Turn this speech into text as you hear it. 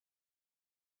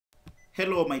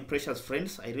Hello my precious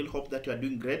friends, I really hope that you are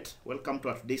doing great. Welcome to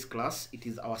our today's class. It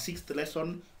is our 6th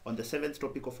lesson on the 7th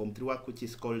topic of Form 3 work, which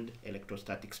is called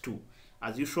Electrostatics 2.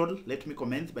 As usual, let me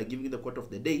commence by giving the quote of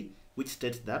the day, which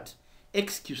states that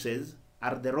excuses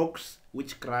are the rocks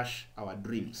which crush our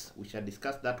dreams. We shall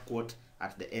discuss that quote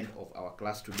at the end of our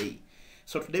class today.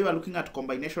 So today we are looking at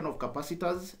combination of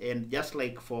capacitors, and just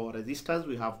like for resistors,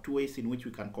 we have two ways in which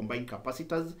we can combine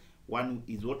capacitors. One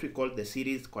is what we call the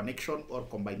series connection or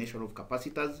combination of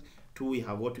capacitors. Two, we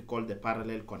have what we call the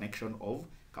parallel connection of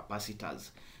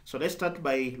capacitors. So let's start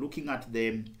by looking at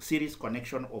the series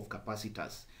connection of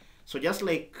capacitors. So just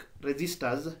like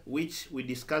resistors, which we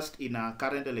discussed in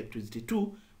current electricity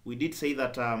 2, we did say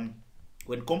that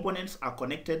when components are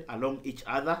connected along each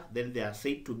other, then they are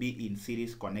said to be in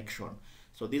series connection.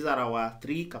 So these are our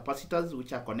three capacitors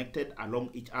which are connected along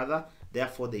each other,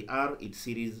 therefore they are in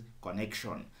series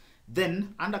connection.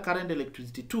 Then under current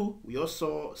electricity 2, we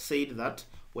also said that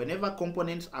whenever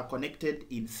components are connected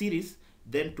in series,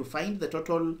 then to find the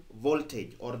total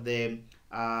voltage or the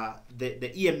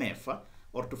EMF,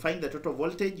 or to find the total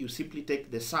voltage, you simply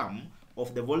take the sum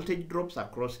of the voltage drops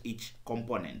across each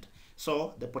component.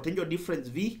 So the potential difference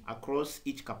V across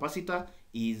each capacitor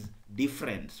is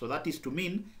different. So that is to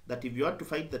mean that if you are to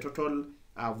find the total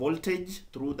voltage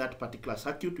through that particular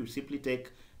circuit, you simply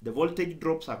take the voltage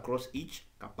drops across each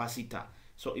capacitor.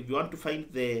 So if you want to find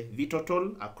the V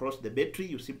total across the battery,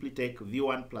 you simply take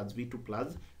V1 plus V2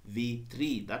 plus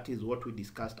V3. That is what we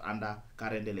discussed under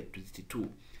current electricity 2.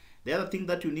 The other thing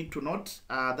that you need to note,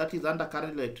 that is under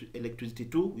current electricity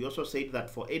 2, we also said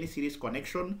that for any series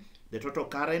connection, the total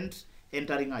current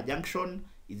entering a junction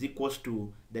is equals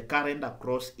to the current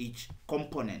across each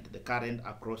component,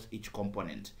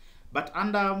 But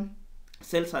under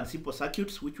cells and simple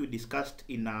circuits, which we discussed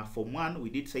in Form 1, we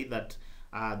did say that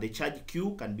the charge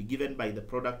Q can be given by the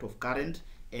product of current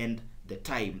and the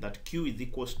time, that Q is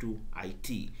equals to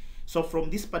IT. So from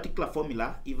this particular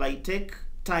formula, if I take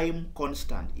time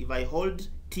constant, if I hold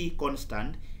T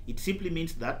constant, it simply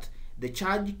means that the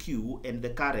charge Q and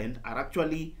the current are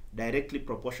actually directly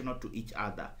proportional to each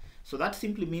other. So that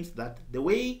simply means that the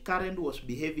way current was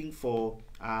behaving for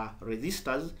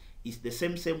resistors is the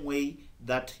same way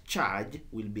that charge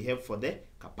will behave for the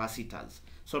capacitors.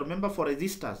 So remember, for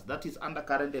resistors, that is under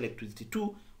current electricity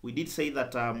 2, we did say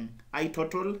that I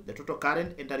total, the total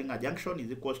current entering a junction,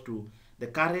 is equals to the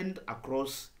current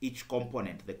across each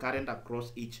component,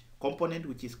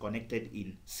 which is connected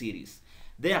in series.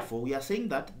 Therefore, we are saying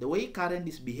that the way current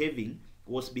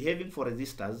was behaving for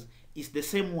resistors is the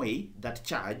same way that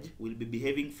charge will be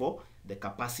behaving for the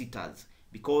capacitors.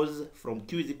 Because from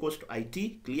Q is equals to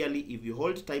IT, clearly if you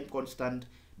hold time constant,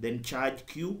 then charge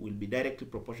Q will be directly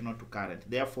proportional to current.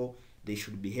 Therefore, they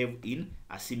should behave in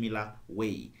a similar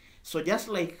way. So just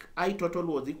like I total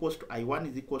was equals to I1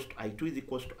 is equals to I2 is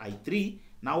equals to I3,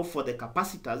 now for the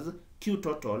capacitors, Q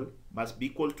total must be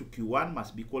equal to Q1,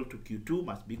 must be equal to Q2,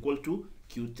 must be equal to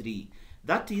Q3.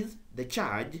 That is, the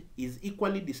charge is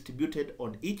equally distributed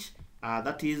on each,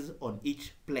 on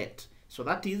each plate. So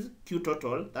that is Q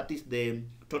total, that is the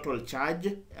total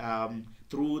charge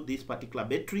through this particular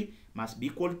battery, must be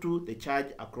equal to the charge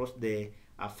across the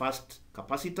first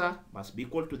capacitor, must be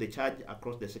equal to the charge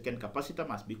across the second capacitor,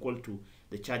 must be equal to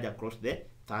the charge across the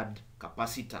third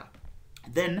capacitor.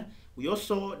 Then we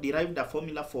also derived a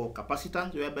formula for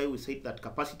capacitance, whereby we said that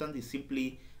capacitance is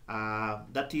simply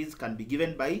can be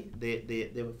given by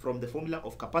from the formula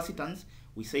of capacitance.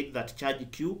 We said that charge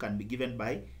Q can be given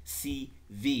by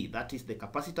CV, that is the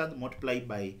capacitance multiplied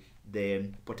by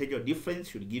the potential difference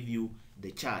should give you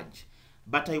the charge.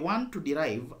 But I want to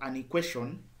derive an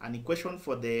equation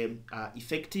for the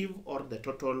effective or the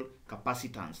total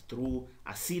capacitance through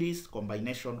a series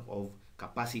combination of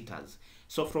capacitors.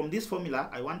 So from this formula,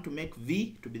 I want to make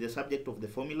V to be the subject of the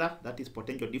formula, that is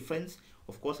potential difference.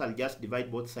 Of course, I'll just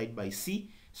divide both sides by C,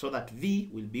 so that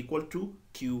V will be equal to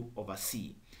Q over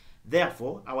C.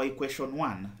 Therefore, our equation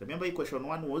 1, remember equation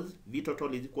 1 was V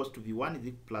total is equals to V1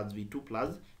 is plus V2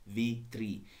 plus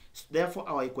V3. So therefore,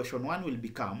 our equation 1 will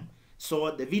become,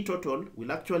 so the V total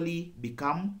will actually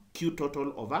become Q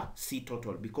total over C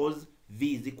total, because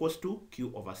V is equals to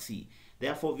Q over C.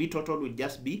 Therefore, V total will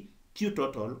just be Q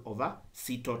total over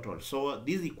C total. So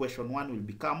this equation 1 will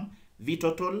become V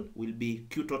total will be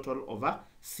Q total over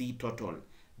C total.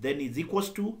 Then is equals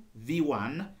to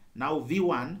V1. Now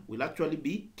V1 will actually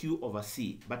be Q over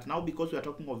C. But now because we are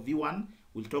talking of V1,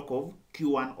 we'll talk of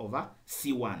Q1 over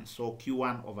C1. So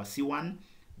Q1 over C1.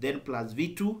 Then plus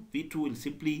V2. V2 will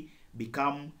simply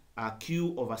become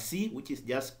Q over C, which is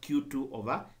just Q2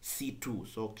 over C2.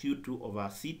 So Q2 over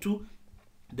C2.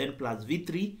 Then plus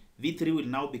V3. V3 will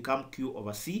now become Q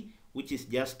over C, which is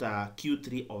just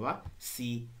Q3 over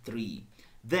C3.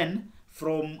 Then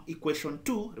from equation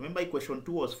 2, remember equation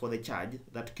 2 was for the charge,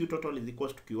 that Q total is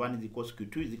equals to Q1 is equals to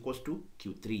Q2 is equals to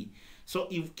Q3. So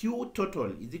if Q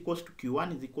total is equals to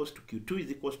Q1 is equals to Q2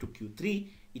 is equals to Q3,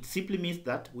 it simply means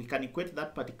that we can equate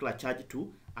that particular charge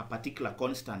to a particular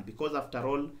constant, because after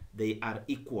all they are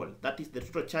equal. That is, the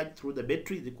total charge through the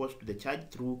battery is equals to the charge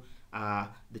through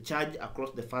the charge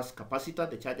across the first capacitor.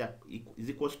 The charge is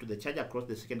equals to the charge across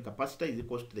the second capacitor is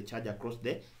equals to the charge across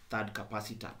the third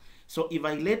capacitor. So if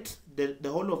I let the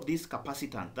whole of this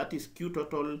capacitance, that is Q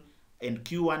total and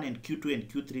Q1 and Q2 and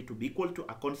Q3, to be equal to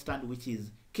a constant which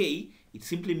is K, it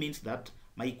simply means that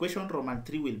my equation Roman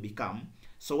 3 will become,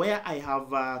 so where I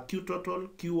have Q total,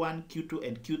 Q1, Q2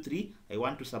 and Q3, I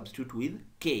want to substitute with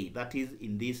K, that is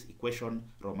in this equation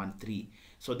Roman 3.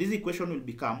 So this equation will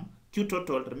become Q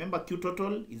total, remember Q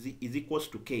total is equals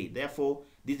to K, therefore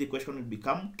this equation will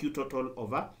become Q total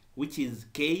over, which is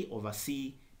K over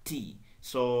CT.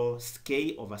 So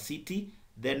K over CT,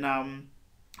 then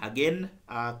again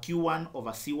Q1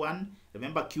 over C1,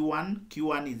 remember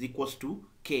Q1 is equals to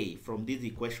K from this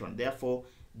equation, therefore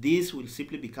this will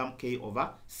simply become K over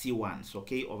C1, so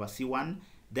K over C1.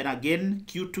 Then again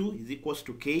Q2 is equals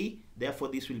to K, therefore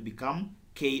this will become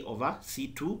K over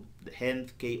C2,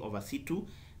 hence K over C2.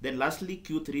 Then lastly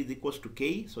Q3 is equals to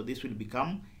K, so this will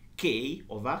become K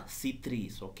over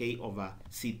C3, so K over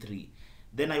C3.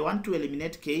 Then I want to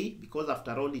eliminate K, because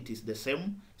after all it is the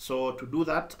same. So to do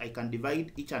that, I can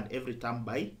divide each and every term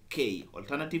by K.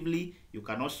 Alternatively, you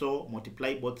can also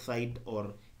multiply both sides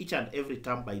or each and every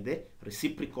term by the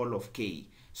reciprocal of K.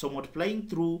 So multiplying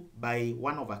through by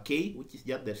 1 over K, which is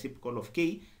just the reciprocal of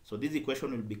K, so this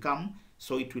equation will become,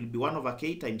 so it will be 1 over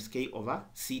K times K over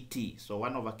CT. So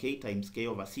 1 over K times K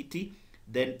over CT,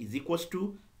 then is equals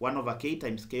to 1 over K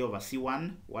times K over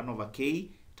C1, 1 over K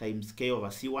times K over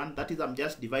C1. That is, I'm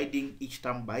just dividing each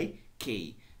term by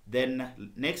K.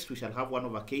 Then next we shall have 1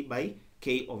 over K by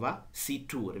K over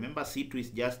C2. Remember C2 is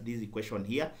just this equation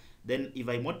here. Then if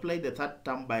I multiply the third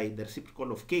term by the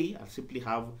reciprocal of K, I'll simply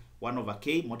have 1 over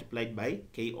K multiplied by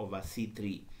K over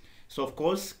C3. So of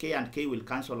course K and K will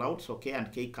cancel out, so K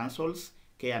and K cancels,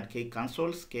 K and K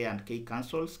cancels, K and K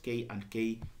cancels, K and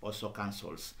K also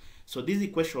cancels. So this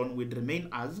equation will remain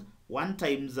as 1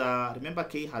 times, remember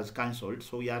K has cancelled,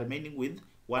 so we are remaining with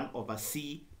 1 over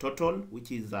C total,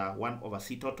 which is 1 over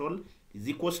C total is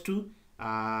equals to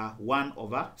 1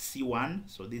 over C1,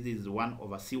 so this is 1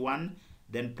 over C1,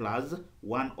 then plus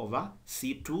 1 over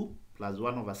C2, plus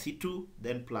 1 over C2,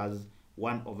 then plus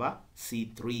 1 over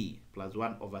C3, plus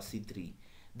 1 over C3.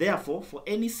 Therefore, for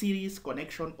any series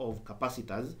connection of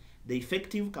capacitors, the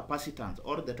effective capacitance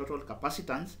or the total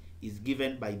capacitance is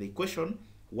given by the equation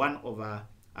 1 over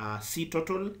C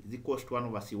total is equals to 1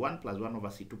 over C1 plus 1 over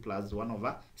C2 plus 1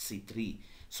 over C3.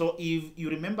 So if you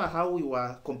remember how we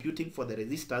were computing for the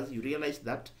resistors, you realize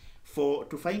that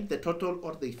to find the total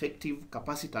or the effective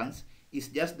capacitance is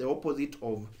just the opposite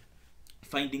of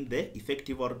finding the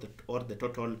effective or the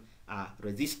total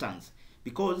resistance,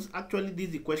 because actually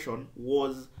this equation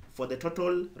was for the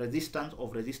total resistance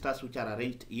of resistors which are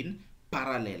arranged in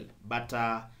parallel. But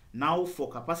now for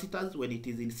capacitors, when it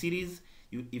is in series,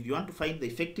 if you want to find the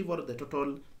effective or the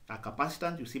total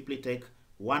capacitance, you simply take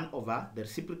 1 over the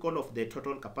reciprocal of the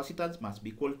total capacitance must be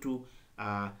equal to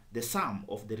the sum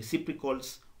of the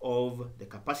reciprocals of the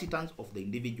capacitance of the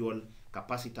individual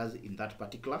capacitors in that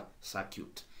particular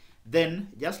circuit. Then,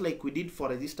 just like we did for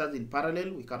resistors in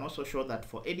parallel, we can also show that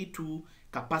for any two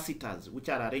capacitors which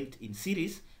are arranged in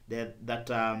series, the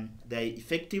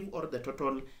effective or the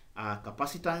total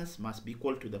capacitance must be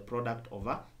equal to the product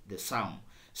over the sum.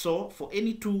 So for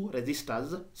any two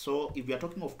resistors, so if we are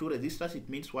talking of two resistors, it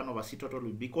means 1 over C total will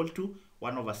be equal to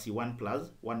 1 over C1 plus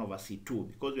 1 over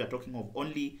C2, because we are talking of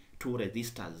only two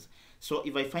resistors. So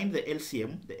if I find the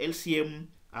LCM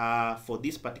for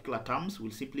these particular terms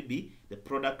will simply be the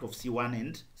product of C1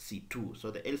 and C2. So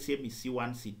the LCM is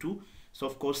C1, C2. So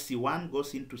of course C1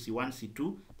 goes into C1,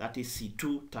 C2, that is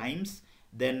C2 times.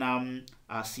 Then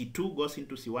C2 goes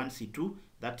into C1, C2,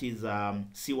 that is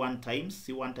C1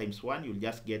 times 1, you'll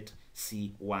just get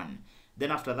C1.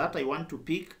 Then after that, I want to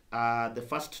pick the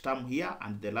first term here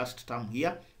and the last term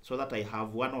here, so that I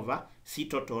have 1 over C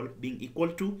total being equal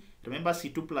to, remember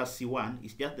C2 plus C1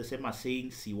 is just the same as saying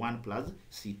C1 plus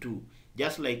C2.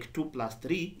 Just like 2 plus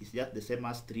 3 is just the same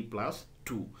as 3 plus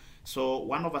 2. So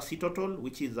 1 over C total,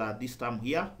 which is this term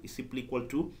here, is simply equal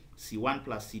to C1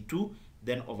 plus C2,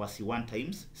 then over C1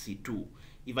 times C2.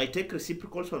 If I take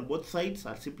reciprocals on both sides,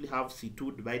 I'll simply have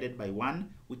C2 divided by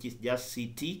 1, which is just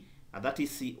CT. That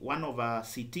is 1 over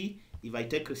CT if I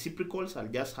take reciprocals, I'll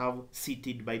just have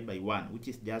CT divided by 1, which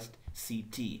is just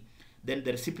CT. Then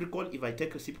the reciprocal, if I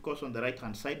take reciprocals on the right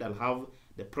hand side, I'll have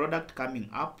the product coming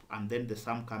up and then the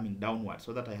sum coming downward,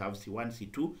 so that I have C1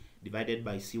 C2 divided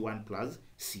by C1 plus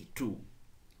C2.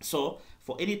 So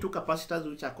for any two capacitors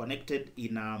which are connected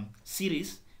in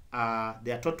series,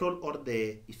 their total or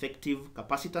the effective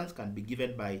capacitance can be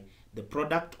given by the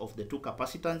product of the two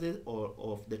capacitances or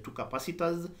of the two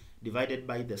capacitors divided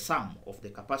by the sum of the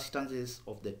capacitances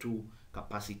of the two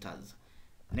capacitors.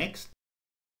 Next,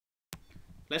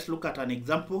 let's look at an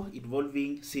example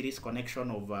involving series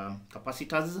connection of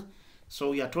capacitors.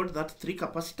 So we are told that three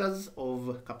capacitors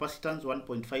of capacitance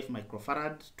 1.5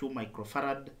 microfarad, 2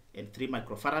 microfarad, and 3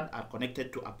 microfarad are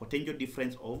connected to a potential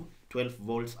difference of 12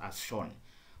 volts as shown.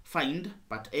 Find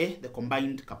part A, the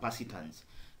combined capacitance.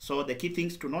 So the key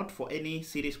things to note for any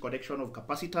series connection of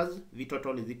capacitors, V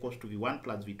total is equals to V1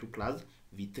 plus V2 plus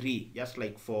V3, just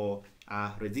like for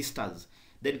resistors.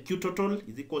 Then Q total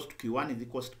is equals to Q1 is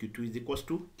equals to Q2 is equals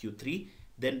to Q3.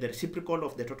 Then the reciprocal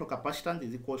of the total capacitance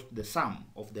is equals to the sum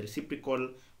of the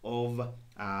reciprocal of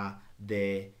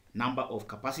the number of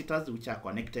capacitors which are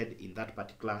connected in that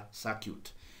particular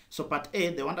circuit. So part A,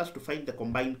 they want us to find the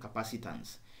combined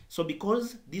capacitance. So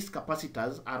because these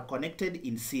capacitors are connected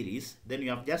in series, then you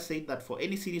have just said that for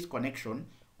any series connection,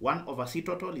 1 over C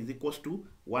total is equals to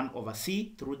 1 over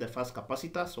C through the first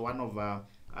capacitor, so 1 over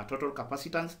total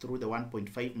capacitance through the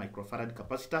 1.5 microfarad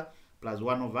capacitor plus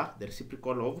 1 over the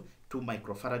reciprocal of 2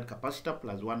 microfarad capacitor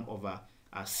plus 1 over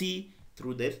C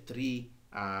through the 3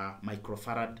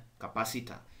 microfarad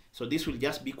capacitor. So this will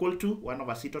just be equal to 1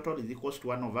 over C total is equals to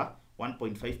 1 over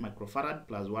 1.5 microfarad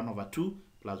plus 1 over 2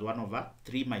 plus 1 over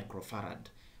 3 microfarad,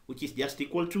 which is just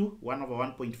equal to 1 over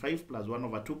 1.5 plus 1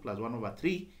 over 2 plus 1 over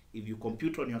 3. If you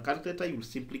compute on your calculator, you will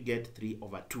simply get 3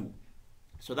 over 2.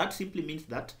 So that simply means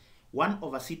that 1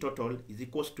 over C total is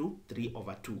equals to 3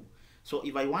 over 2. So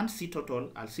if I want C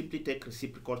total, I'll simply take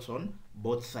reciprocals on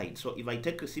both sides. So if I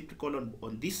take reciprocal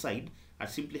on this side, I'll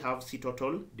simply have C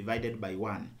total divided by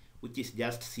 1, which is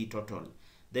just C total.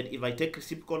 Then if I take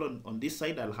reciprocal on this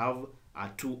side, I'll have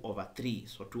 2 over 3,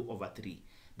 so 2 over 3.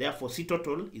 Therefore, C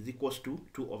total is equals to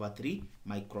 2 over 3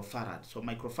 microfarad. So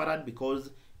microfarad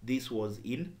because this was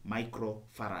in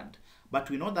microfarad. But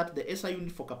we know that the SI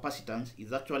unit for capacitance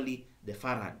is actually the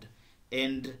farad.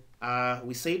 And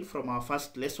we said from our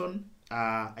first lesson,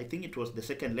 I think it was the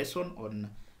second lesson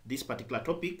on this particular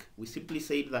topic, we simply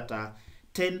said that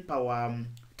 10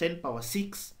 power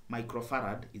 6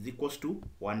 microfarad is equals to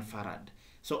 1 farad.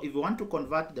 So if we want to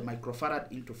convert the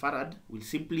microfarad into farad, we'll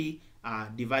simply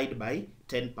divide by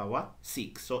 10 power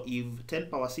 6. So if 10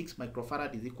 power 6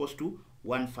 microfarad is equals to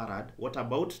 1 farad, what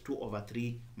about 2 over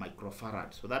 3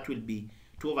 microfarad? So that will be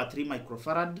 2 over 3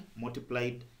 microfarad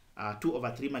multiplied 2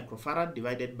 over 3 microfarad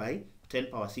divided by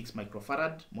 10 power 6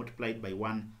 microfarad multiplied by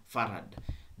 1 farad.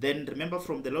 Then remember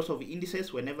from the laws of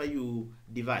indices, whenever you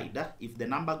divide, if the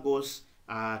number goes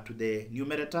to the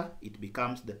numerator, it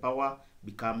becomes, the power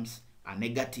becomes a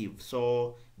negative.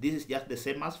 So this is just the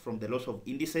same as from the laws of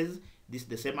indices. This is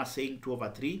the same as saying 2 over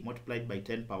 3 multiplied by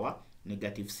 10 power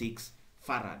negative 6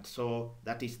 farad. So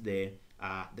that is the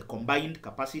combined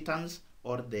capacitance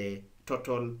or the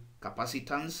total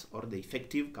capacitance or the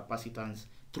effective capacitance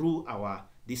through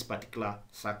this particular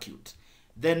circuit.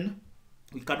 Then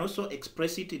we can also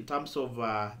express it in terms of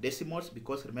decimals,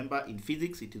 because remember in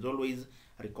physics it is always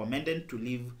recommended to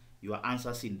leave your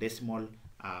answers in decimal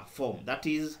form. That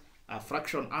is,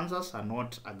 fraction answers are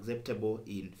not acceptable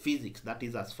in physics, that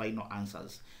is as final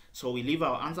answers. So we leave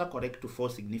our answer correct to 4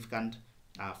 significant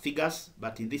figures,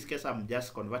 but in this case I'm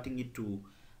just converting it to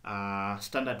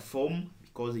standard form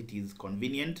because it is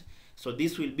convenient. So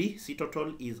this will be C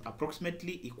total is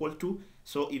approximately equal to,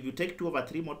 so if you take 2 over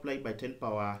 3 multiplied by 10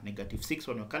 power negative 6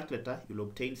 on your calculator, you'll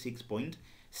obtain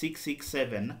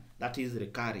 6.667, that is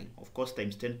recurring, of course,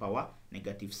 times 10 power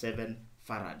negative 7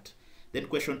 farad. Then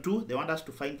question 2, they want us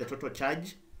to find the total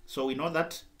charge. So we know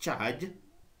that charge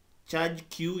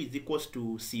Q is equals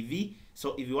to CV.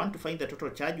 So if you want to find the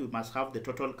total charge, you must have the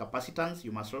total capacitance.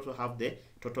 You must also have the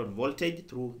total voltage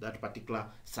through that particular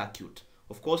circuit.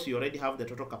 Of course, you already have the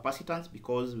total capacitance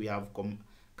because we have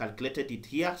calculated it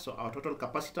here. So our total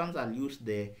capacitance, I'll use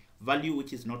the value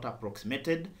which is not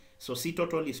approximated. So C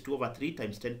total is 2 over 3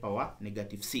 times 10 power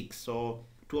negative 6. So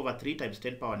 2 over 3 times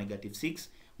 10 power negative 6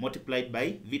 multiplied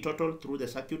by V total through the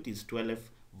circuit is 12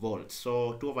 volts.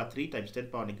 So 2 over 3 times 10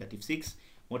 power negative 6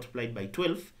 multiplied by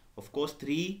 12. Of course,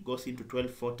 3 goes into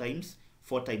 12 4 times.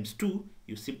 4 times 2,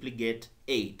 you simply get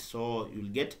 8. So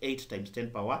you'll get 8 times 10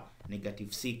 power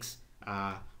negative 6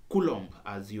 coulomb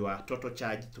as your total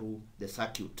charge through the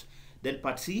circuit. Then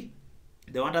part C,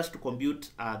 they want us to compute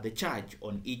the charge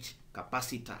on each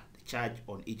capacitor, the charge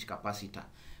on each capacitor.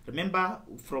 Remember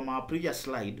from our previous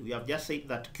slide, we have just said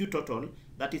that Q total,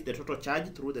 that is the total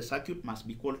charge through the circuit, must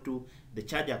be equal to the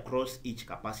charge across each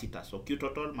capacitor. So Q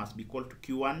total must be equal to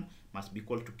Q1, must be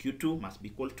equal to Q2, must be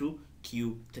equal to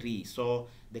Q3. So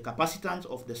the capacitance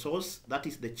of the source, that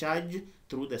is the charge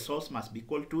through the source, must be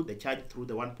equal to the charge through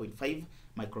the 1.5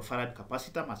 microfarad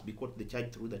capacitor, must be equal to the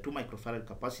charge through the 2 microfarad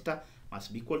capacitor,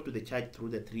 must be equal to the charge through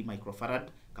the 3 microfarad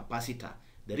capacitor.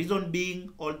 The reason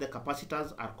being, all the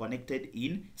capacitors are connected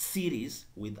in series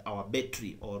with our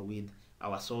battery or with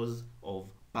our source of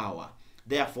power.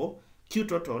 Therefore, Q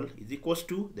total is equals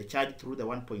to the charge through the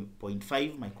 1.5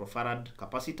 microfarad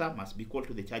capacitor must be equal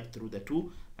to the charge through the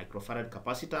 2 microfarad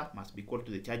capacitor must be equal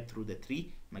to the charge through the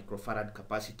 3 microfarad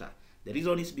capacitor. The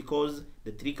reason is because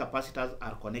the 3 capacitors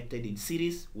are connected in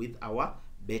series with our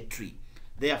battery.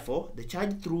 Therefore, the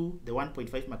charge through the 1.5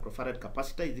 microfarad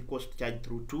capacitor is equals to charge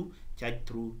through 2, charge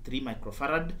through 3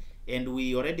 microfarad, and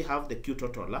we already have the Q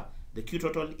total. The Q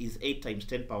total is 8 times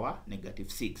 10 power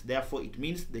negative 6. Therefore, it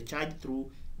means the charge through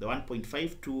the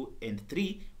 1.5, 2, and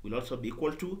 3 will also be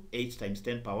equal to 8 times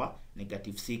 10 power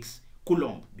negative 6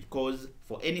 coulomb, because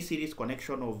for any series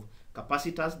connection of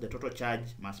capacitors, the total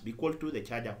charge must be equal to the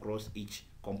charge across each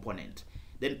component.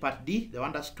 Then part D, they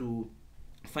want us to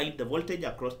find the voltage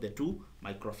across the 2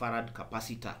 microfarad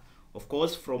capacitor. Of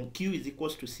course, from Q is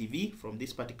equals to CV, from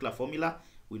this particular formula,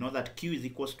 we know that Q is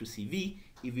equals to CV.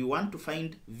 If you want to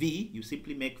find V, you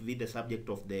simply make V the subject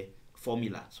of the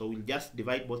formula. So we'll just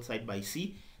divide both sides by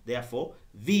C. Therefore,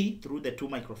 V through the 2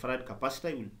 microfarad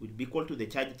capacitor will be equal to the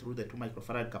charge through the 2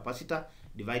 microfarad capacitor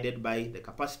divided by the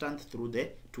capacitance through the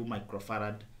 2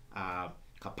 microfarad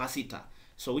capacitor.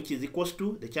 So which is equals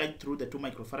to the charge through the 2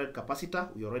 microfarad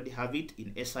capacitor. We already have it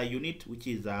in SI unit, which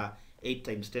is 8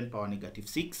 times 10 power negative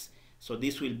 6. So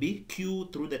this will be Q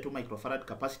through the 2 microfarad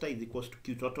capacitor is equals to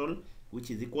Q total,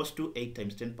 which is equals to 8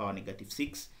 times 10 power negative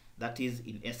 6. That is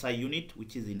in SI unit,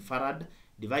 which is in farad,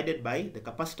 divided by the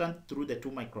capacitance through the 2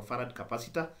 microfarad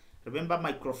capacitor. Remember,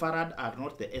 microfarad are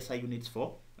not the SI units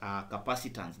for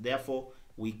capacitance. Therefore,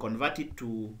 we convert it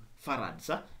to farads.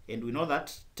 And we know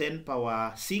that 10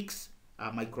 power 6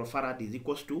 microfarad is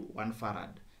equals to 1 farad.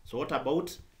 So what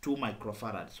about 2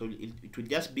 microfarad? So it will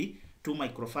just be 2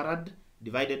 microfarad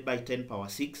divided by 10 power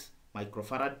 6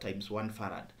 microfarad times 1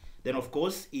 farad. Then of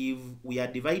course, if we are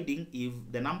dividing, if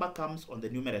the number comes on the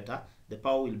numerator, the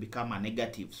power will become a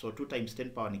negative. So 2 times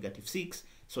 10 power negative 6.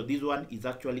 So this one is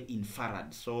actually in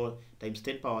farad. So times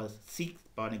 10 power 6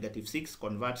 power negative 6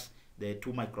 converts the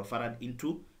 2 microfarad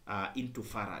into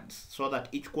farads, so that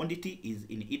each quantity is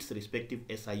in its respective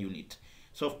SI unit.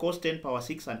 So of course, 10 power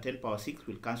 6 and 10 power 6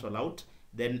 will cancel out.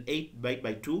 Then 8 divided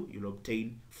by 2, you'll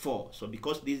obtain 4. So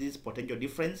because this is potential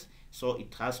difference, so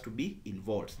it has to be in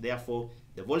volts. Therefore,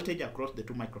 the voltage across the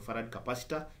 2 microfarad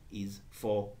capacitor is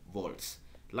 4 volts.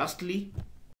 Lastly,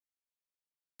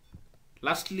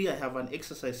 I have an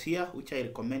exercise here which I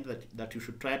recommend that you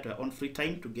should try at your own free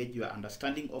time to get your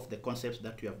understanding of the concepts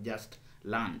that you have just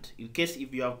learned. In case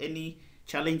if you have any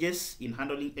challenges in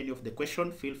handling any of the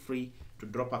question, feel free to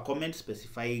drop a comment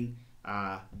specifying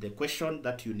the question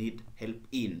that you need help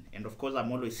in. And of course,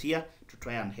 I'm always here to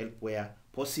try and help where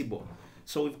possible.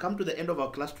 So we've come to the end of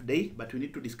our class today, but we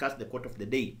need to discuss the quote of the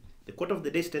day. The quote of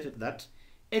the day stated that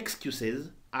excuses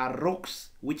are rocks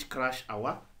which crush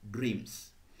our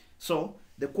dreams. So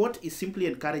the quote is simply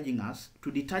encouraging us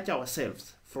to detach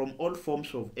ourselves from all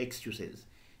forms of excuses.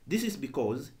 This is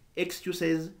because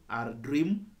excuses are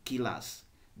dream killers.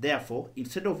 Therefore,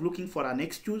 instead of looking for an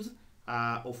excuse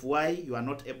of why you are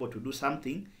not able to do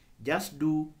something, just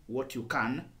do what you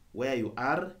can where you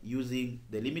are using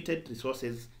the limited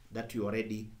resources that you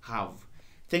already have.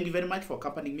 Thank you very much for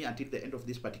accompanying me until the end of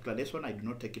this particular lesson. I do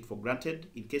not take it for granted.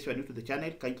 In case you are new to the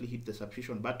channel, kindly hit the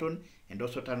subscription button and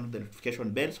also turn on the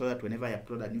notification bell so that whenever I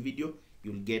upload a new video,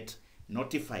 you'll get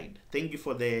notified. Thank you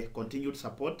for the continued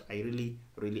support. I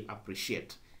really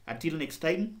appreciate. Until next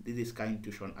time, this is Kind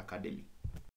Tuition Academy.